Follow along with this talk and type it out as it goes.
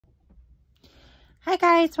Hi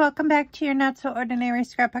guys, welcome back to your Not So Ordinary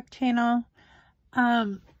Scrapbook channel.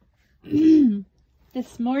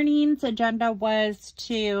 This morning's agenda was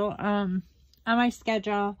to, on my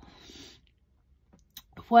schedule,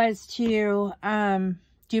 was to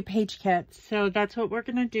do page kits. So that's what we're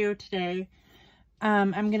going to do today.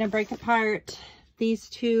 I'm going to break apart these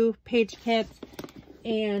two page kits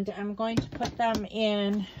and I'm going to put them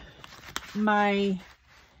in my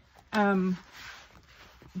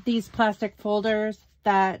these plastic folders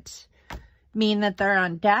that mean that they're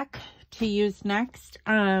on deck to use next.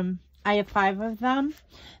 I have 5 of them.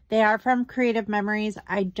 They are from Creative Memories.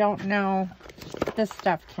 I don't know if this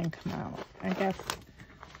stuff can come out. I guess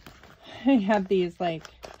I had these like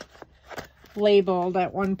labeled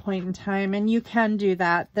at one point in time, and you can do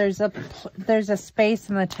that. There's a space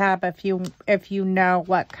in the tab if you know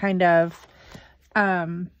what kind of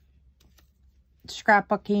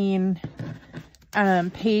scrapbooking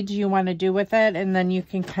page you want to do with it, and then you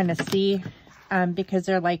can kind of see because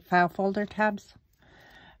they're like file folder tabs.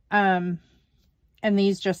 And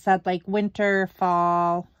these just said like winter,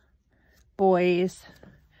 fall, boys.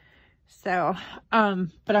 So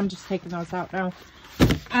but I'm just taking those out now.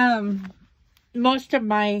 Most of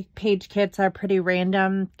my page kits are pretty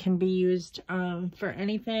random, can be used for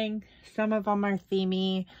anything. Some of them are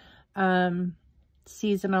themey,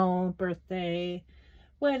 seasonal, birthday,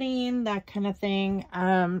 wedding, that kind of thing.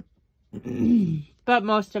 But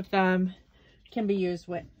most of them can be used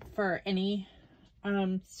for any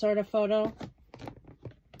sort of photo.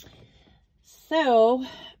 So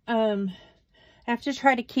I have to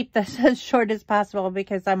try to keep this as short as possible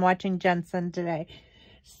because I'm watching Jensen today.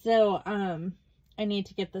 So I need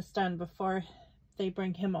to get this done before they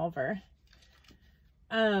bring him over.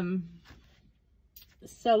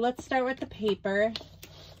 So let's start with the paper.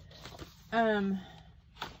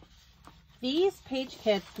 These page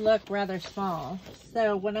kits look rather small.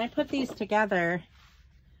 So when I put these together,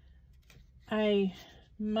 I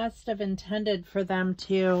must have intended for them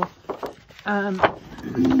to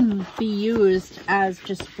be used as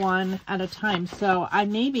just one at a time. So I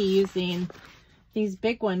may be using these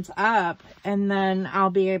big ones up, and then I'll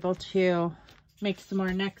be able to make some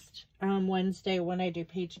more next Wednesday when I do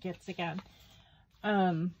page kits again.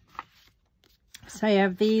 So I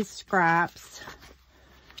have these scraps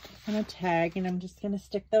and a tag, and I'm just going to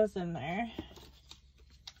stick those in there.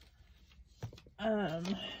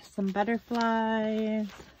 Some butterflies.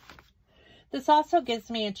 This also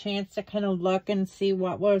gives me a chance to kind of look and see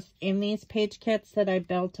what was in these page kits that I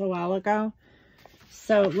built a while ago.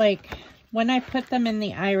 So like when I put them in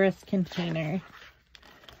the iris container,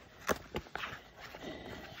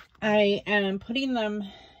 I am putting them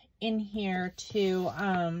in here to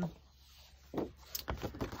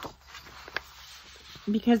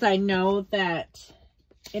because I know that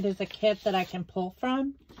it is a kit that I can pull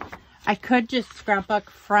from. I could just scrapbook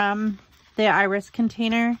from the iris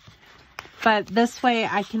container, but this way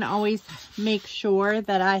I can always make sure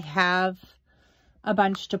that I have a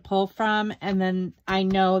bunch to pull from, and then I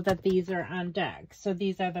know that these are on deck. So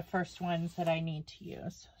these are the first ones that I need to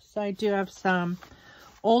use. So I do have some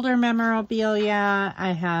older memorabilia.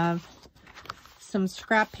 I have some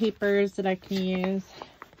scrap papers that I can use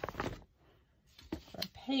for a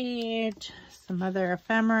page, some other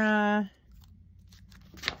ephemera.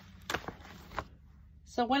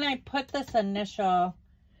 So when I put this initial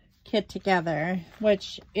kit together,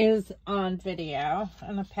 which is on video,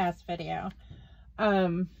 on a past video,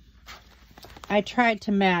 I tried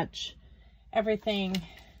to match everything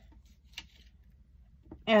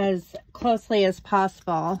as closely as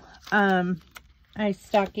possible. I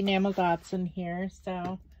stuck enamel dots in here,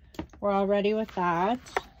 so we're all ready with that.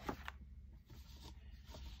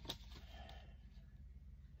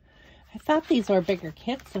 I thought these were bigger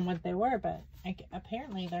kits than what they were, but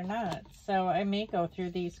apparently they're not. So I may go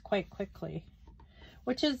through these quite quickly,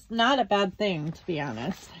 which is not a bad thing, to be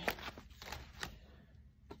honest.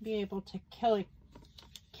 Be able to kill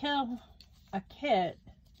a kit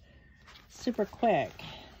super quick.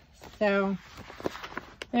 So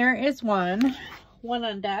there is one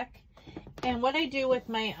on deck. And what I do with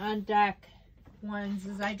my on deck ones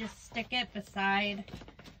is I just stick it beside,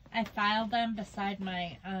 I file them beside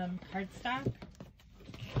my cardstock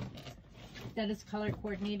that is color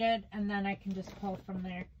coordinated, and then I can just pull from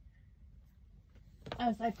there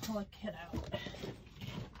as I pull a kit out.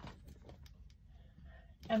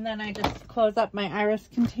 And then I just close up my iris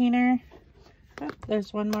container. Oh,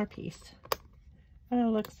 there's one more piece. Oh,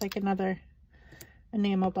 it looks like another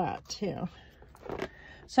enamel dot too.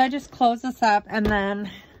 So I just close this up, and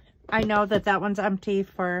then I know that that one's empty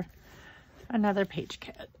for another page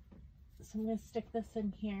kit. So I'm going to stick this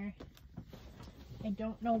in here. I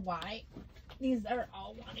don't know why. These are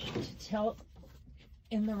all wanting to tilt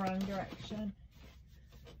in the wrong direction.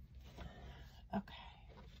 Okay.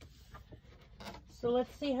 So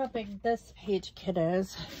let's see how big this page kit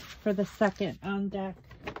is for the second on deck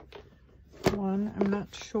one. I'm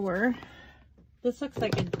not sure. This looks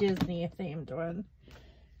like a Disney themed one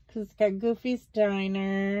because it's got Goofy's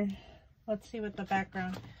Diner. Let's see what the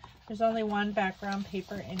background. There's only one background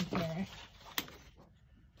paper in here,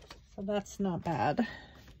 so that's not bad.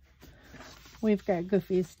 We've got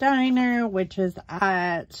Goofy's Diner, which is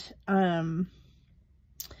at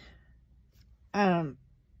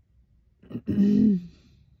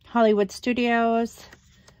Hollywood Studios.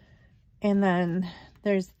 And then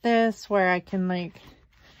there's this where I can like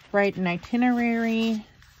write an itinerary.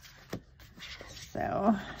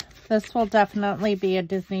 So this will definitely be a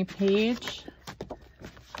Disney page.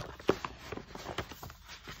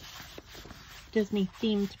 Disney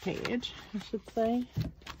themed page, I should say.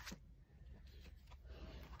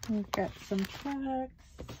 We've got some tracks.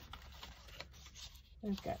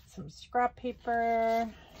 We've got some scrap paper.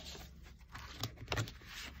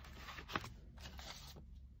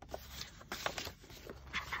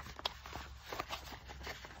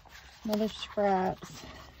 Another scraps.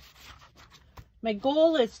 My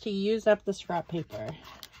goal is to use up the scrap paper.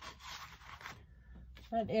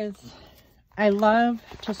 That is, I love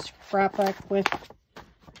to scrapbook with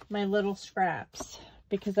my little scraps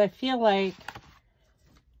because I feel like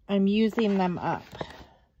I'm using them up.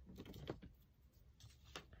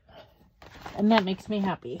 And that makes me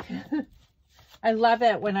happy. I love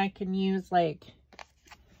it when I can use like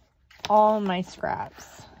all my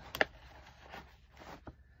scraps.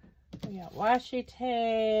 We got washi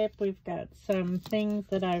tape. We've got some things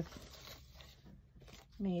that I've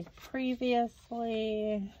made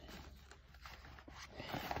previously.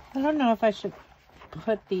 I don't know if I should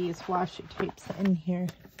put these washi tapes in here.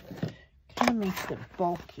 Kind of makes it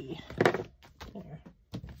bulky. There.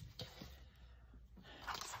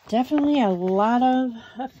 It's definitely a lot of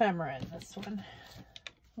ephemera in this one.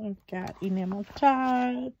 We've got enamel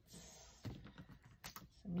dots,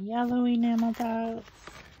 some yellow enamel dots.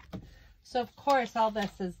 So of course all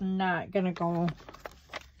this is not going to go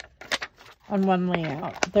on one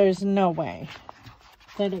layout. There's no way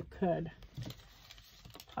that it could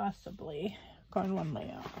possibly go on one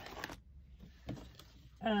layout.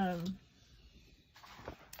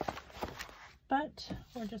 But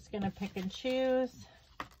we're just going to pick and choose.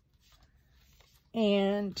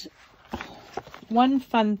 And one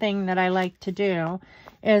fun thing that I like to do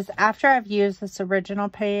is after I've used this original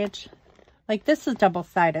page, like this is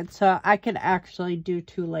double-sided, so I could actually do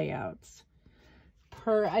 2 layouts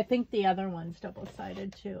per, I think the other one's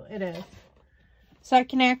double-sided too. It is. So I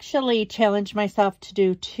can actually challenge myself to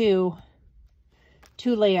do two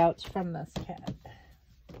layouts from this kit.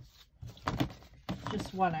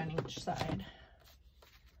 Just one on each side.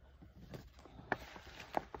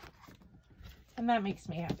 And that makes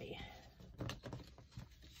me happy.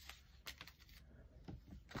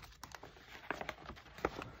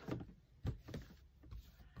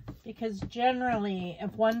 Because generally,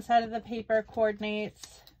 if one side of the paper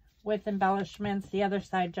coordinates with embellishments, the other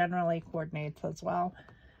side generally coordinates as well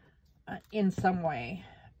in some way.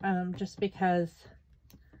 Just because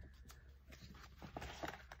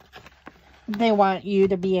they want you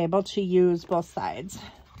to be able to use both sides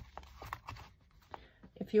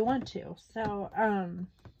if you want to. So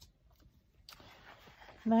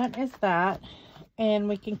that is that. And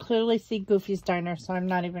we can clearly see Goofy's Diner, so I'm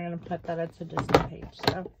not even going to put that it's a Disney page.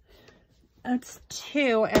 So that's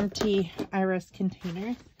 2 empty iris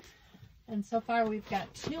containers. And so far we've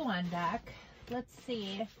got 2 on deck. Let's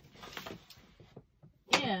see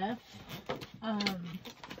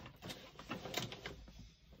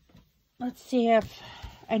if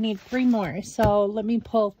I need 3 more. So let me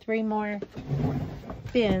pull 3 more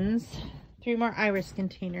bins, 3 more iris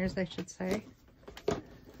containers, I should say.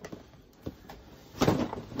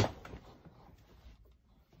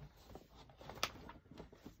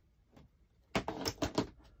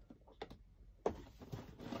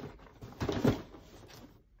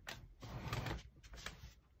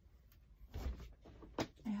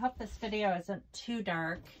 I hope this video isn't too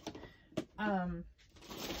dark.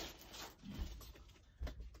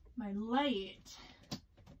 My light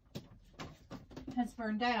has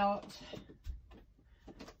burned out.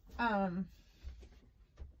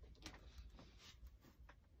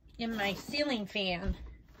 In my ceiling fan,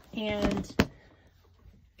 and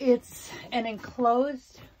it's an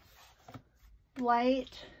enclosed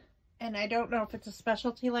light, and I don't know if it's a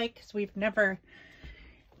specialty light because we've never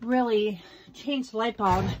really changed the light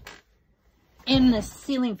bulb in the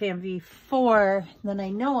ceiling fan before that I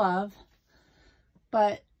know of,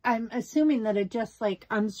 but I'm assuming that it just like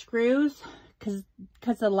unscrews because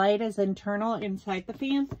the light is internal inside the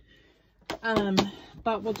fan.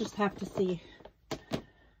 But we'll just have to see.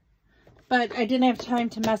 But I didn't have time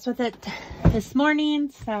to mess with it this morning,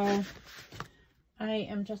 so I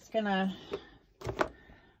am just gonna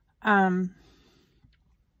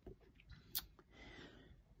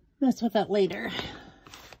mess with it later.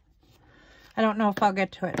 I don't know if I'll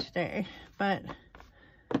get to it today, but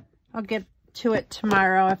I'll get to it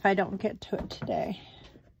tomorrow if I don't get to it today.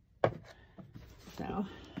 So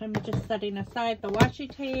I'm just setting aside the washi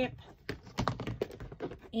tape.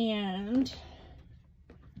 And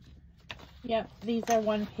yep, these are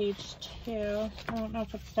 1 page too. I don't know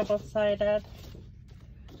if it's double-sided.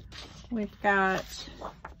 We've got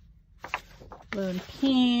blue and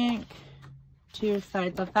pink, 2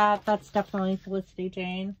 sides of that. That's definitely Felicity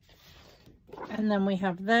Jane. And then we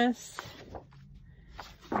have this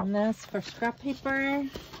and this for scrap paper.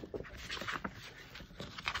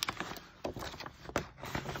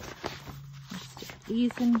 Let's stick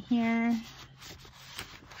these in here.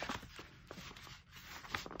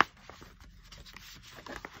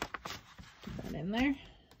 In there.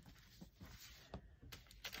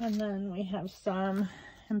 And then we have some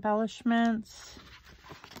embellishments.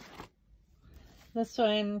 This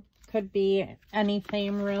one could be any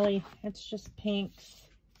theme really. It's just pinks.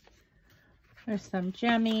 There's some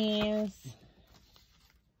jemmies.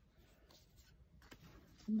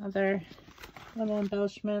 Some other little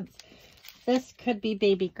embellishments. This could be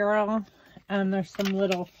baby girl. There's some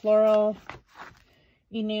little floral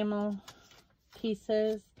enamel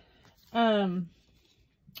pieces.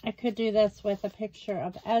 I could do this with a picture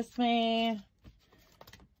of Esme.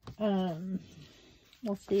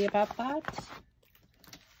 We'll see about that.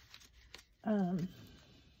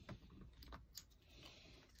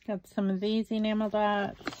 Got some of these enamel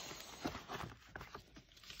dots.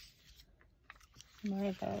 More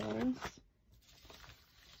of those.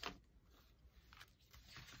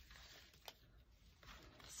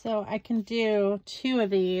 So I can do 2 of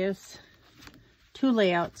these. 2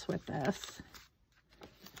 layouts with this.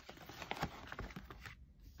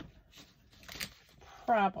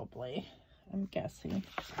 Probably, I'm guessing.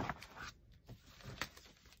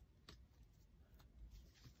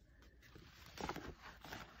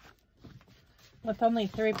 With only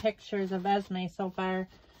 3 pictures of Esme so far,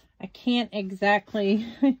 I can't exactly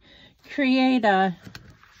create a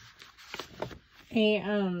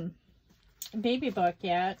baby book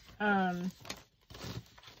yet.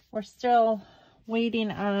 We're still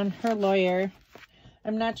waiting on her lawyer.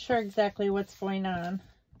 I'm not sure exactly what's going on.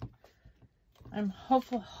 I'm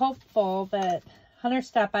hopeful that Hunter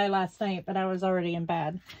stopped by last night, but I was already in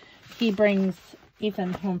bed. He brings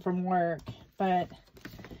Ethan home from work, but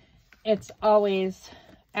it's always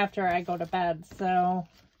after I go to bed, so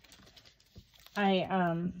I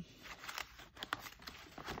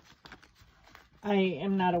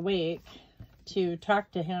am not awake to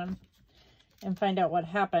talk to him and find out what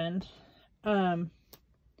happened. I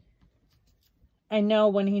know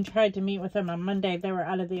when he tried to meet with them on Monday, they were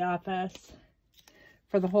out of the office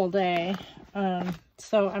for the whole day.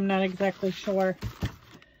 So I'm not exactly sure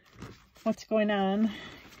what's going on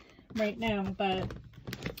right now, but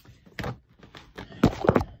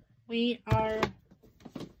we are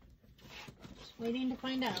just waiting to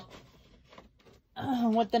find out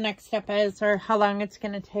what the next step is, or how long it's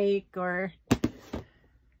going to take, or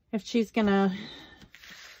if she's going to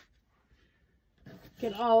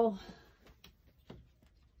get all...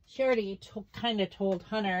 She already kind of told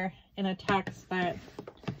Hunter in a text that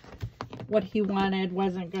what he wanted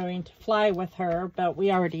wasn't going to fly with her, but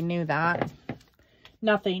we already knew that.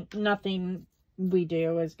 Nothing we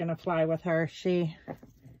do is going to fly with her. She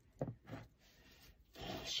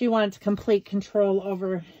wants complete control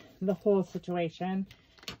over the whole situation,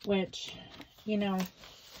 which, you know,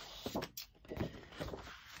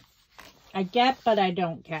 I get, but I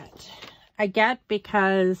don't get. I get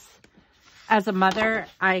because as a mother,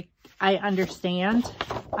 I understand.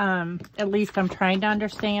 At least I'm trying to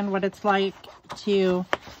understand what it's like to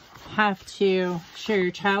have to share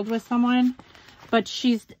your child with someone. But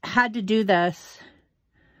she's had to do this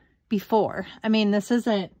before. I mean, this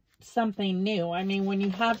isn't something new. I mean, when you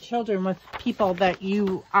have children with people that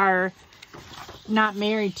you are not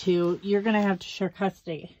married to, you're going to have to share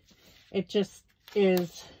custody. It just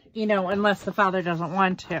is, you know, unless the father doesn't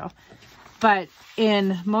want to. But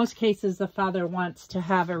in most cases, the father wants to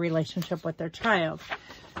have a relationship with their child.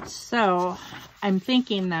 So I'm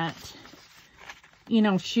thinking that, you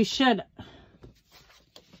know, she should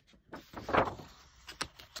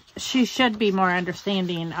she should be more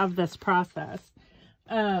understanding of this process.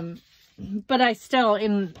 But I still,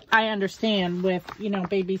 I understand with, you know,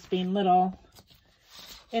 babies being little,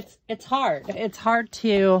 it's hard. It's hard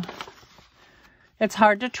to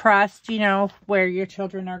trust, you know, where your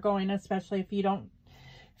children are going, especially if you don't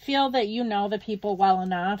feel that you know the people well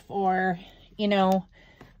enough, or, you know,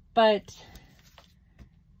 but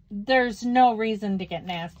there's no reason to get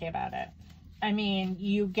nasty about it. I mean,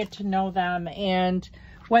 you get to know them, and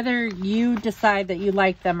whether you decide that you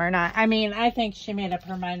like them or not. I mean, I think she made up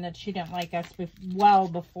her mind that she didn't like us well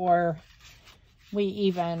before we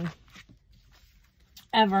even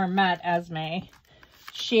ever met Esme.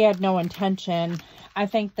 She had no intention. I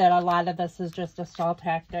think that a lot of this is just a stall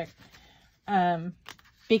tactic,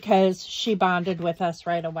 because she bonded with us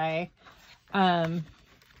right away. And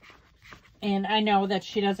I know that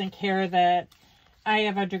she doesn't care that I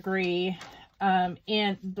have a degree.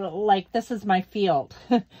 And like, this is my field,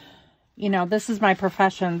 you know, this is my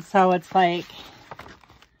profession. So it's like,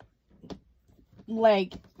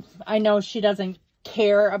 I know she doesn't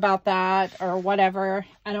care about that or whatever.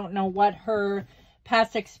 I don't know what her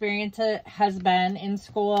past experience has been in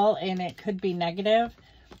school, and it could be negative.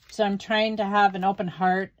 So I'm trying to have an open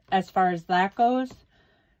heart as far as that goes.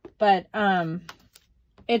 But,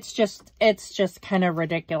 it's just kind of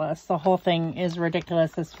ridiculous. The whole thing is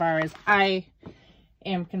ridiculous as far as I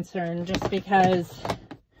am concerned, just because,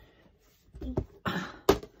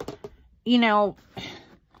 you know,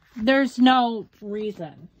 there's no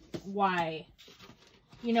reason why,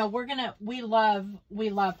 you know, we love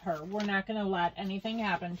her. We're not going to let anything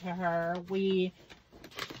happen to her.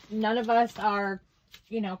 None of us are,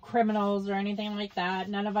 you know, criminals or anything like that.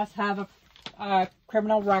 None of us have a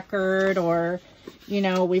criminal record, or, you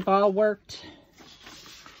know, we've all worked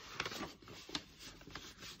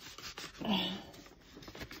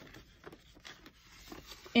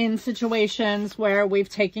in situations where we've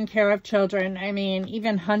taken care of children. I mean,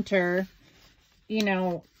 even Hunter, you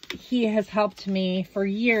know, he has helped me for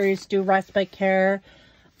years do respite care.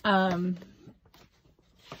 Scott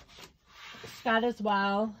as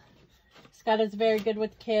well. Scott is very good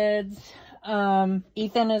with kids.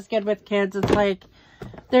 Ethan is good with kids. It's like,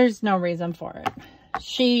 there's no reason for it.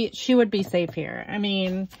 She would be safe here. I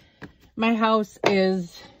mean, my house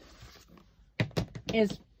is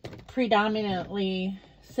predominantly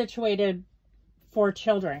situated for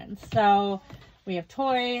children. So we have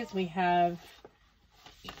toys, we have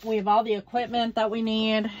all the equipment that we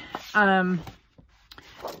need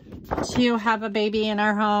to have a baby in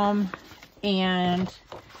our home. And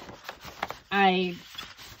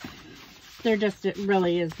there just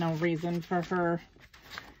really is no reason for her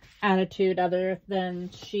attitude other than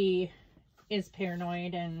she is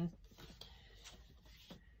paranoid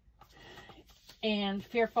and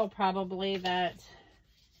fearful, probably, that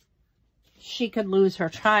she could lose her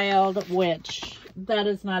child, which that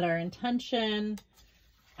is not our intention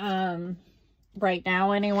right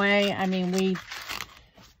now anyway. I mean,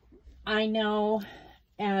 I know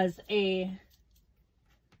as a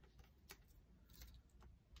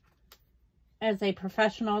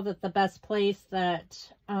professional that the best place that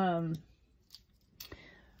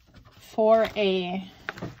for a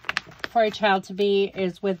child to be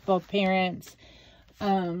is with both parents.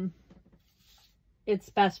 It's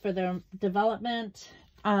best for their development.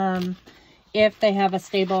 If they have a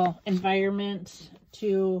stable environment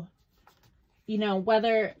to, you know,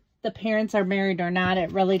 whether the parents are married or not,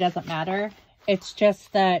 it really doesn't matter. It's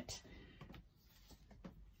just that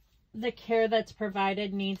the care that's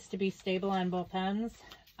provided needs to be stable on both ends.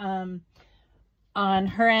 On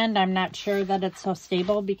her end, I'm not sure that it's so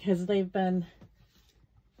stable because they've been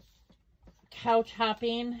couch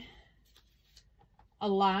hopping a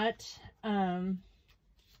lot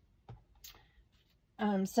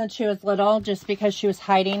since she was little, just because she was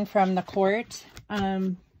hiding from the court,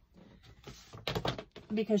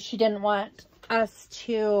 because she didn't want us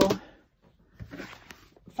to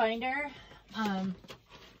find her.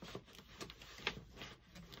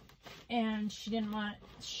 And she didn't want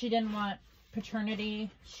paternity.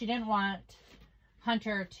 She didn't want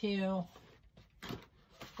Hunter to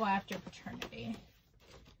go after paternity.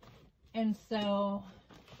 And so,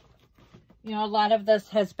 you know, a lot of this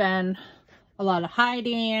has been a lot of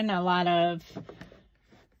hiding, a lot of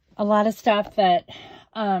stuff that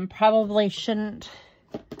probably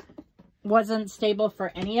wasn't stable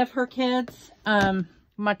for any of her kids,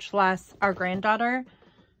 much less our granddaughter.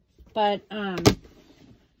 But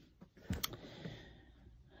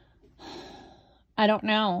I don't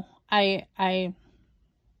know.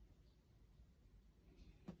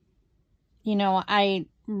 You know,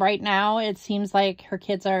 right now it seems like her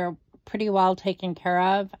kids are pretty well taken care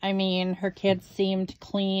of. I mean, her kids seemed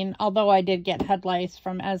clean, although I did get head lice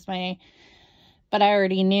from Esme, but I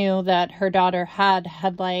already knew that her daughter had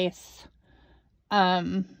head lice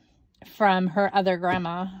from her other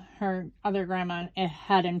grandma. Her other grandma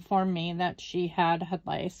had informed me that she had head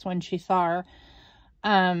lice when she saw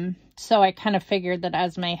her. So I kind of figured that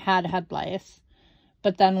Esme had head lice.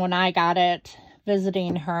 But then when I got it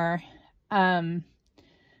visiting her,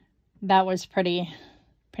 that was pretty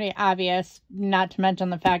obvious, not to mention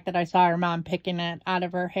the fact that I saw her mom picking it out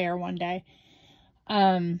of her hair one day.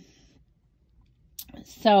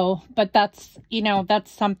 So, but that's, you know,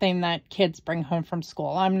 that's something that kids bring home from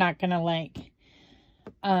school. I'm not going to like,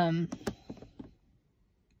 I'm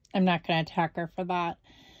not going to attack her for that.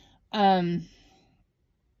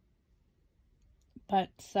 But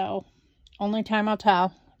so, only time will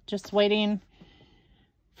tell. Just waiting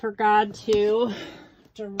for God to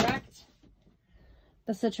direct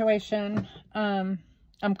the situation.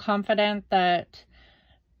 I'm confident that,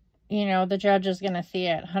 you know, the judge is going to see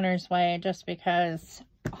it Hunter's way, just because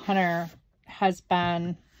Hunter has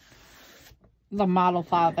been the model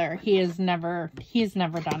father. He's never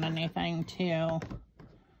done anything to,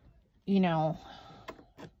 you know,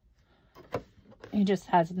 he just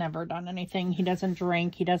has never done anything. He doesn't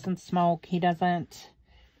drink. He doesn't smoke. He's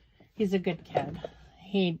a good kid.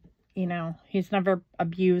 He, you know, he's never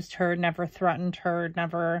abused her, never threatened her,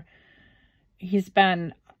 never, he's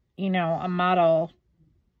been, you know, a model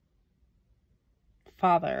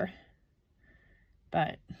father.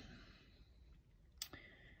 But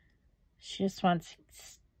she just wants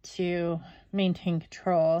to maintain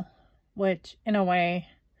control, which in a way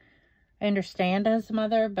I understand as a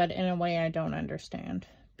mother, but in a way I don't understand,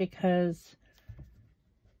 because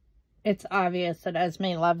it's obvious that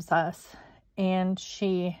Esme loves us and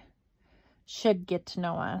she should get to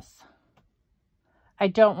know us. I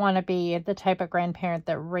don't want to be the type of grandparent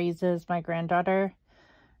that raises my granddaughter,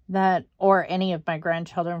 or any of my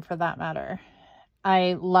grandchildren for that matter.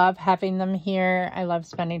 I love having them here. I love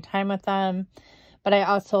spending time with them, but I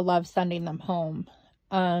also love sending them home.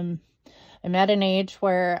 I'm at an age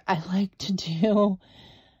where I like to do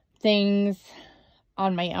things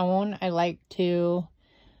on my own. I like to,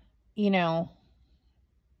 you know,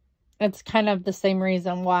 it's kind of the same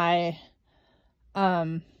reason why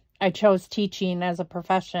I chose teaching as a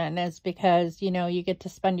profession, is because, you know, you get to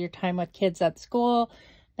spend your time with kids at school,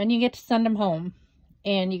 then you get to send them home,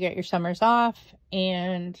 and you get your summers off,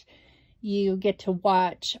 and you get to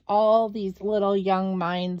watch all these little young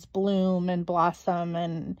minds bloom and blossom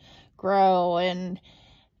and grow. And,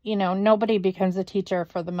 you know, nobody becomes a teacher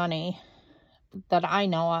for the money that I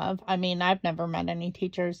know of. I mean, I've never met any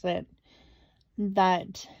teachers that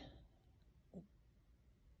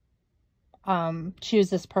choose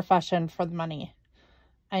this profession for the money.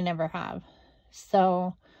 I never have.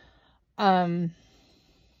 So,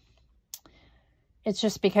 it's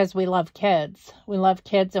just because we love kids. We love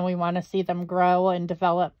kids and we want to see them grow and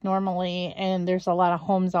develop normally. And there's a lot of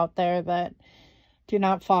homes out there that do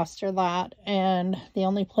not foster that. And the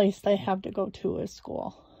only place they have to go to is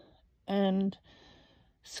school. And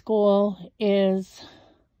school is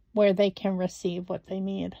where they can receive what they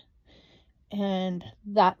need. And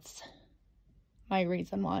that's my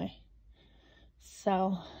reason why.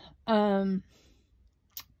 So,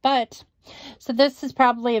 so this is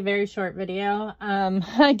probably a very short video.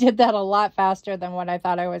 I did that a lot faster than what I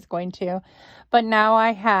thought I was going to. But now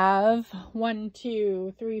I have 1,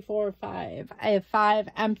 2, 3, 4, 5. I have 5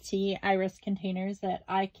 empty iris containers that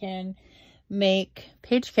I can make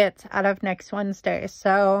page kits out of next Wednesday.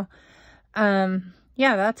 So, yeah,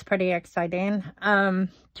 that's pretty exciting.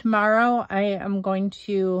 Tomorrow I am going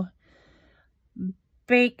to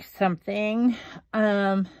bake something.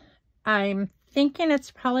 I'm thinking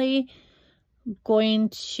it's probably going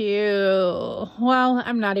to, well,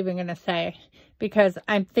 I'm not even going to say, because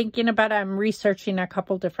I'm thinking about it. I'm researching a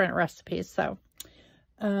couple different recipes. So,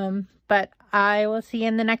 but I will see you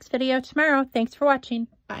in the next video tomorrow. Thanks for watching.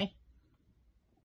 Bye.